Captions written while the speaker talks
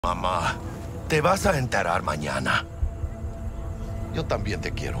Mamá, te vas a enterar mañana. Yo también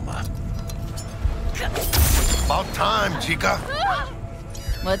te quiero, ma. About time, chica.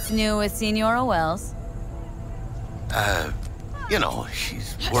 What's new with Senora Wells? You know,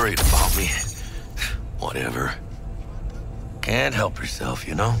 she's worried about me. Whatever. Can't help herself,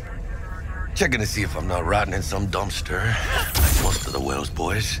 you know? Checking to see if I'm not rotting in some dumpster, like most of the Wells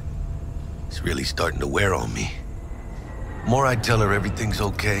boys. It's really starting to wear on me. The more I tell her everything's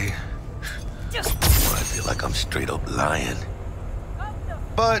okay, the more I feel like I'm straight up lying.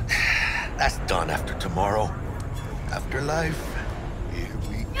 But that's done after tomorrow. Afterlife, here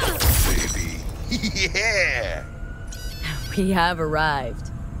we go, baby. Yeah! We have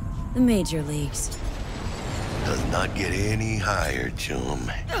arrived. The major leagues. Does not get any higher,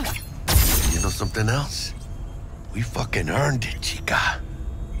 chum. You know something else? We fucking earned it, chica.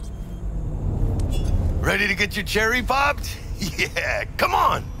 Ready to get your cherry popped? Yeah, come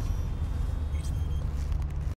on!